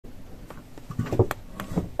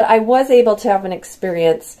But I was able to have an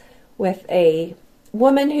experience with a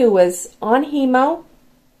woman who was on hemo,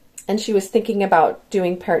 and she was thinking about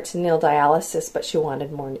doing peritoneal dialysis, but she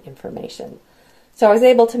wanted more information. So I was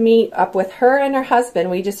able to meet up with her and her husband.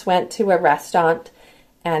 We just went to a restaurant,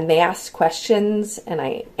 and they asked questions, and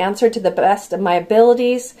I answered to the best of my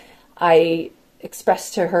abilities. I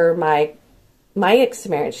expressed to her my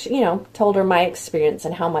experience, told her my experience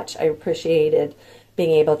and how much I appreciated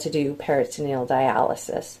being able to do peritoneal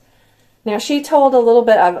dialysis. Now, she told a little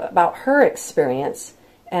bit about her experience,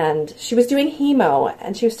 and she was doing hemo,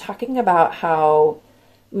 and she was talking about how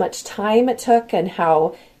much time it took and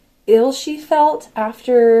how ill she felt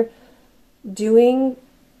after doing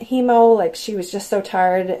hemo. Like, she was just so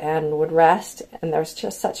tired and would rest, and there was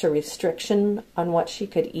just such a restriction on what she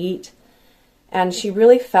could eat. And she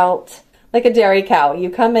really felt like a dairy cow. You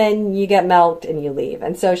come in, you get milked, and you leave.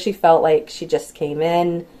 And so she felt like she just came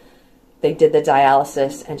in, they did the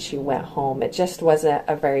dialysis, and she went home. It just wasn't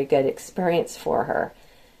a very good experience for her.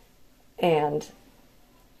 And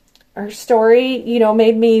her story,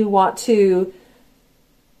 made me want to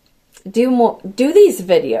do these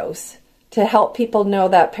videos to help people know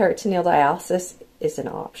that peritoneal dialysis is an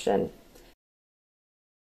option.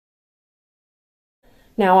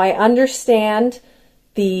 Now, I understand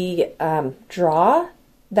the draw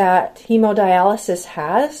that hemodialysis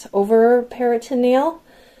has over peritoneal,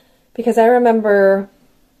 because I remember,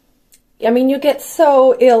 you get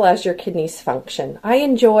so ill as your kidneys function. I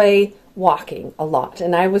enjoy walking a lot,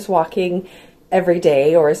 and I was walking every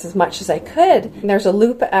day, or as much as I could. And there's a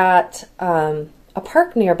loop at a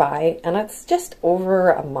park nearby, and it's just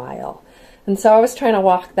over a mile. And so I was trying to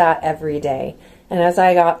walk that every day. And as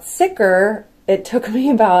I got sicker, it took me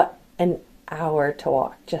about an hour to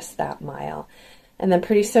walk just that mile. And then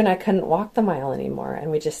pretty soon I couldn't walk the mile anymore, and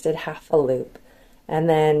we just did half a loop. And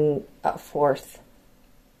then a fourth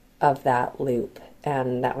of that loop.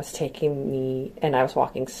 And that was taking me, and I was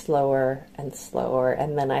walking slower and slower,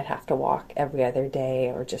 and then I'd have to walk every other day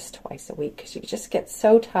or just twice a week, because you just get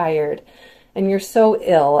so tired and you're so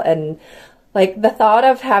ill. And like, the thought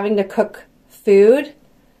of having to cook food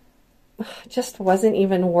just wasn't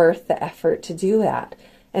even worth the effort to do that.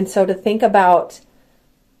 And so to think about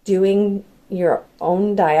doing your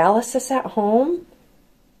own dialysis at home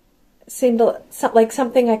seemed like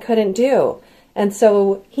something I couldn't do. And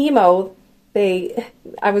so hemo,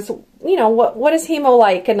 I was, what is hemo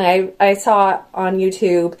like? And I saw on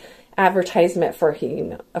YouTube advertisement for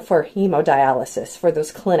hemodialysis for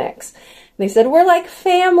those clinics. And they said, we're like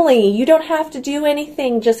family. You don't have to do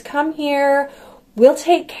anything. Just come here. We'll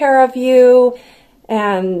take care of you.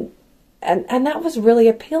 And that was really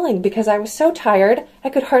appealing, because I was so tired, I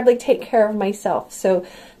could hardly take care of myself. So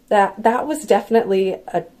that was definitely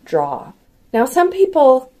a draw. Now, some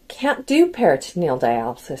people can't do peritoneal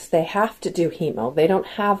dialysis. They have to do hemo. They don't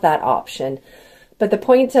have that option. But the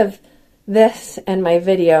point of this and my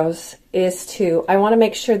videos is I want to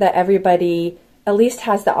make sure that everybody at least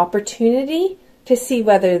has the opportunity to see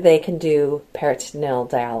whether they can do peritoneal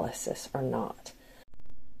dialysis or not.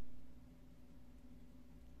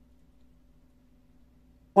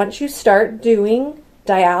 Once you start doing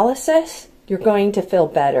dialysis, you're going to feel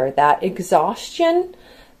better. That exhaustion,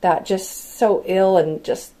 that just so ill and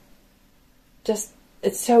just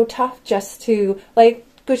it's so tough just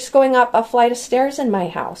going up a flight of stairs in my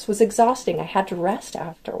house was exhausting. I had to rest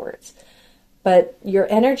afterwards. But your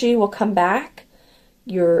energy will come back.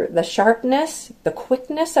 The sharpness, the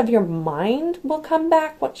quickness of your mind will come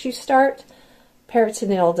back once you start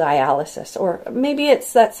peritoneal dialysis. Or maybe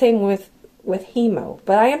it's that same with hemo.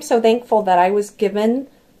 But I am so thankful that I was given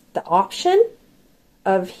the option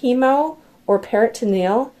of hemo or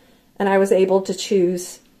peritoneal, and I was able to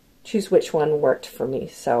choose which one worked for me.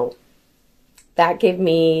 So that gave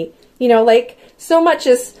me, so much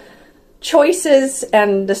as choices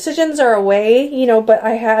and decisions are away, but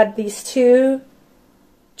I had these two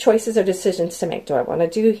choices or decisions to make. Do I want to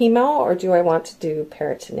do hemo, or do I want to do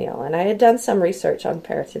peritoneal? And I had done some research on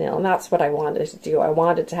peritoneal, and that's what I wanted to do. I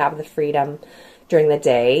wanted to have the freedom during the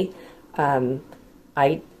day.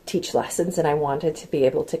 I teach lessons, and I wanted to be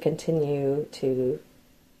able to continue to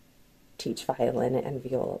teach violin and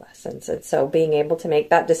viola lessons. And so being able to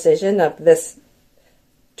make that decision of this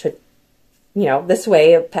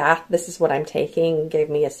way of path, this is what I'm taking,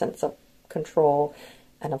 gave me a sense of control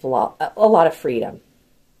and of a lot of freedom.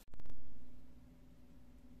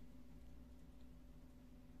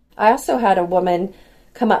 I also had a woman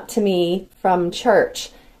come up to me from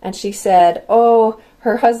church, and she said,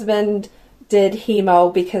 her husband did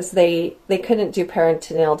hemo because they couldn't do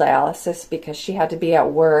peritoneal dialysis because she had to be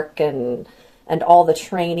at work and and all the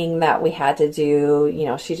training that we had to do. You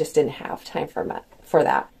know, she just didn't have time for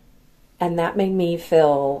that. And that made me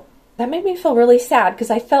feel really sad, because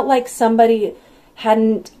I felt like somebody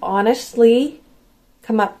hadn't honestly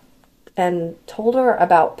come up and told her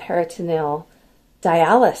about peritoneal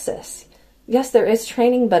dialysis. Yes, there is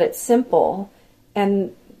training, but it's simple.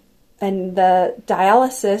 And the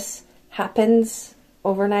dialysis happens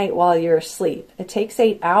overnight while you're asleep. It takes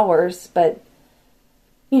 8 hours, but,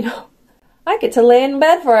 you know, I get to lay in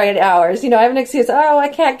bed for 8 hours. You know, I have an excuse, oh, I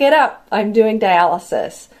can't get up. I'm doing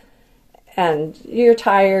dialysis. And you're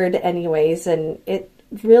tired anyways, and it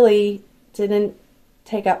really didn't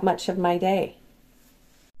take up much of my day.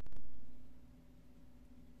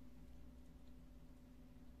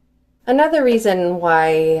 Another reason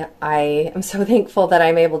why I am so thankful that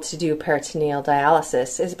I'm able to do peritoneal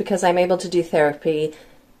dialysis is because I'm able to do therapy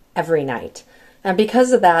every night. And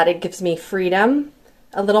because of that, it gives me freedom,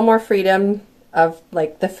 a little more freedom of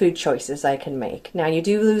like the food choices I can make. Now, you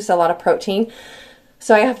do lose a lot of protein,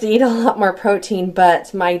 so I have to eat a lot more protein,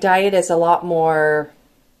 but my diet is a lot more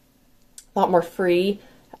free,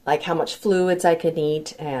 like how much fluids I can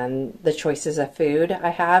eat, and the choices of food I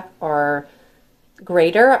have are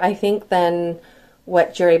greater, I think, than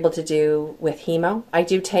what you're able to do with hemo. I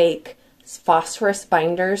do take phosphorus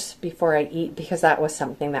binders before I eat because that was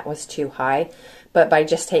something that was too high, but by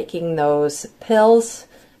just taking those pills,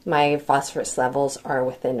 my phosphorus levels are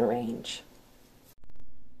within range.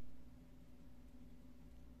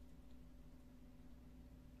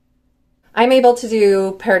 I'm able to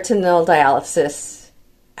do peritoneal dialysis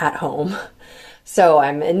at home. So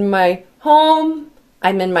I'm in my home,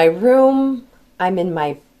 I'm in my room, I'm in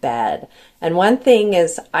my bed. And one thing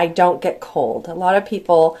is, I don't get cold. A lot of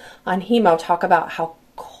people on hemo talk about how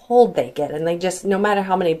cold they get, and they just, no matter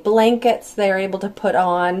how many blankets they're able to put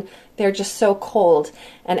on, they're just so cold.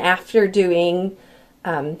 And after doing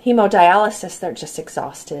hemodialysis, they're just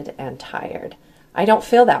exhausted and tired. I don't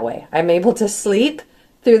feel that way. I'm able to sleep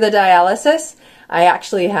through the dialysis. I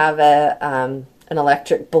actually have an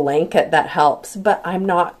electric blanket that helps, but I'm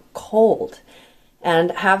not cold.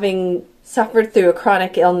 And having suffered through a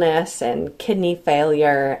chronic illness and kidney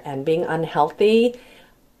failure and being unhealthy,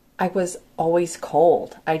 I was always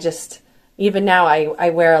cold. Even now I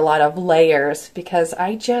wear a lot of layers because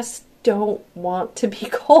I just don't want to be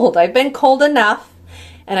cold. I've been cold enough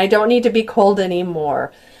and I don't need to be cold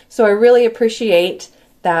anymore. So I really appreciate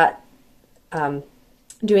that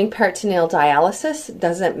doing peritoneal dialysis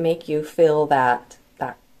doesn't make you feel that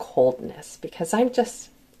coldness, because I'm just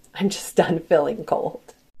done feeling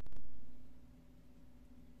cold.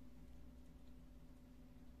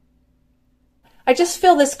 I just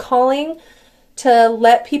feel this calling to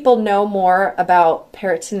let people know more about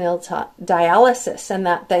peritoneal dialysis, and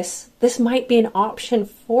that this might be an option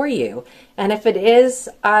for you. And if it is,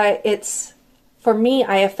 it's, for me,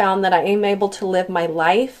 I have found that I am able to live my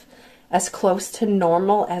life as close to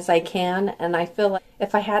normal as I can. And I feel like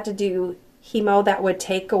if I had to do hemo, that would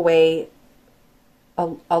take away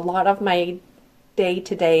a lot of my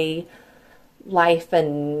day-to-day life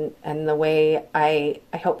and the way I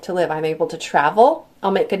hope to live. I'm able to travel.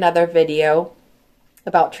 I'll make another video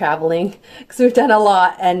about traveling because we've done a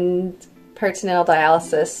lot, and peritoneal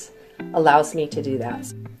dialysis allows me to do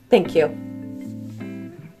that. Thank you.